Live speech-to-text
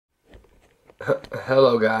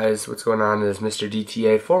Hello guys, what's going on? This is Mr.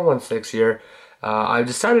 DTA416 here. I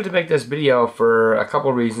decided to make this video for a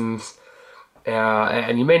couple reasons,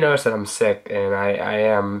 and you may notice that I'm sick, and I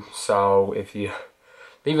am, so if you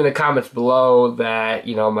leave in the comments below that,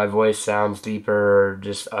 you know, my voice sounds deeper or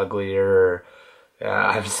just uglier,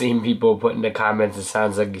 I've seen people put in the comments it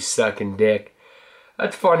sounds like you're sucking dick.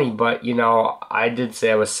 That's funny, but, you know, I did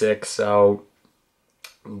say I was sick, so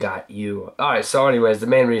got you. Alright, so anyways, the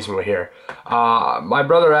main reason we're here. My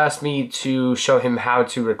brother asked me to show him how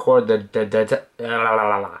to record the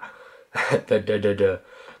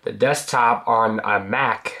desktop on a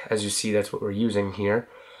Mac. As you see, that's what we're using here.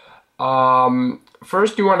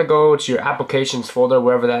 First you want to go to your applications folder,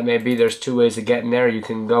 wherever that may be. There's two ways to get in there. You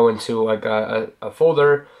can go into like a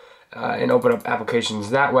folder and open up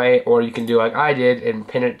applications that way, or you can do like I did and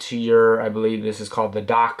pin it to your, I believe this is called the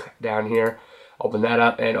dock down here. Open that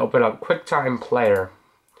up and open up QuickTime Player.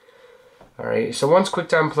 Alright, so once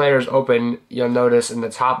QuickTime Player is open, you'll notice in the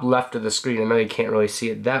top left of the screen, I know you can't really see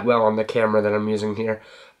it that well on the camera that I'm using here,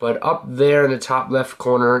 but up there in the top left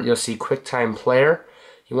corner, you'll see QuickTime Player.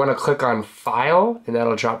 You want to click on File, and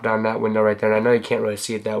that'll drop down that window right there. And I know you can't really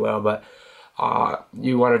see it that well, but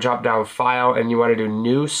you want to drop down File, and you want to do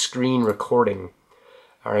New Screen Recording.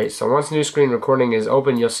 Alright, so once New Screen Recording is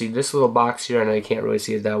open, you'll see this little box here. I know you can't really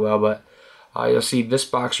see it that well, but you'll see this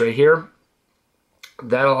box right here.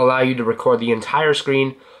 That'll allow you to record the entire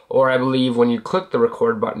screen, or I believe when you click the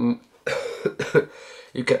record button,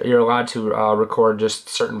 you're allowed to record just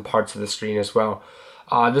certain parts of the screen as well.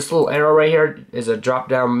 This little arrow right here is a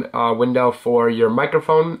drop-down window for your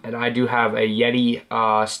microphone, and I do have a Yeti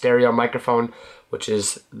stereo microphone, which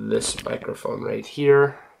is this microphone right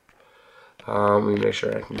here. Let me make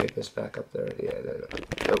sure I can get this back up there. Yeah.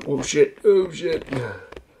 Oh shit! Oh shit!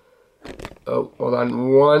 Oh, hold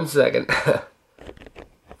on 1 second.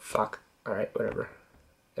 Fuck. Alright, whatever.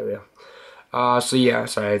 There we go. So yeah,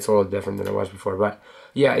 sorry, it's a little different than it was before, but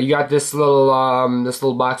yeah, you got this little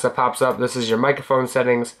box that pops up. This is your microphone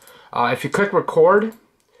settings. If you click record,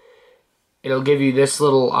 it'll give you this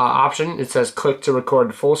little option. It says click to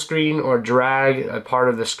record full screen or drag a part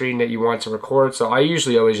of the screen that you want to record. So I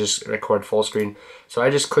usually always just record full screen. So I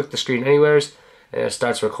just click the screen anywheres and it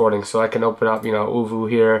starts recording. So I can open up, you know, ooVoo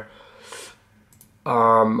here.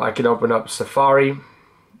 I can open up Safari.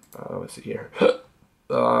 Let's see here.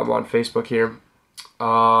 I'm on Facebook here.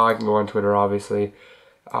 I can go on Twitter, obviously.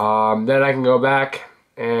 Then I can go back,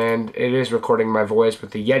 and it is recording my voice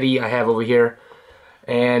with the Yeti I have over here.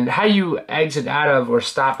 And how you exit out of or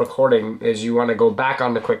stop recording is you want to go back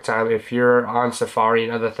onto QuickTime. If you're on Safari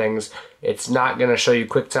and other things, it's not going to show you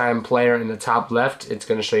QuickTime Player in the top left. It's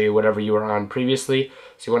going to show you whatever you were on previously.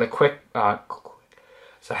 So you want to click on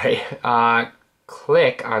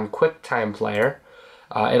QuickTime Player.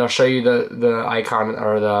 It'll show you the icon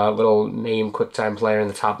or the little name QuickTime Player in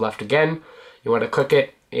the top left again. You want to click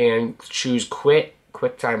it and choose Quit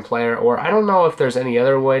QuickTime Player, or I don't know if there's any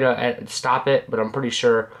other way to stop it, but I'm pretty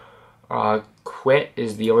sure Quit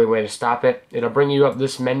is the only way to stop it. It'll bring you up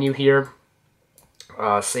this menu here.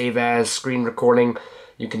 Save as, screen recording.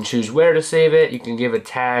 You can choose where to save it. You can give it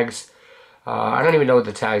tags. I don't even know what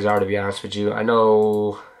the tags are, to be honest with you. I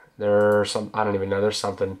know there's some, I don't even know, there's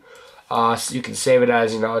something. So you can save it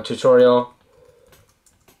as, you know, a tutorial.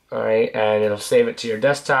 Alright, and it'll save it to your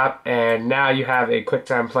desktop. And now you have a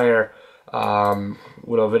QuickTime Player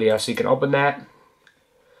little video. So you can open that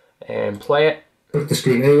and play it. Click the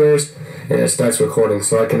screen anyways, and it starts recording.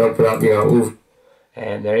 So I can open up, you know, ooVoo.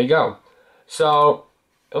 And there you go. So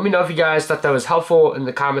let me know if you guys thought that was helpful in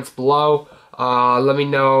the comments below. Let me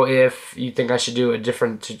know if you think I should do a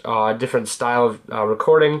different style of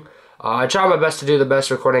recording. I tried my best to do the best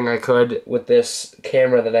recording I could with this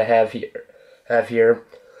camera that I have here.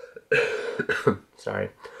 Sorry.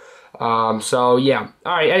 So yeah.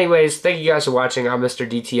 Alright, anyways, thank you guys for watching. I'm Mr.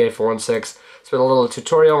 DTA416. It's been a little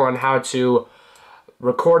tutorial on how to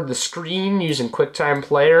record the screen using QuickTime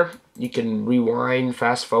Player. You can rewind,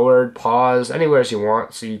 fast forward, pause, anywhere you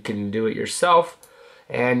want, so you can do it yourself.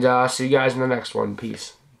 And see you guys in the next one.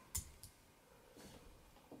 Peace.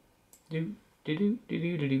 Do do do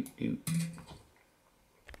do do do do.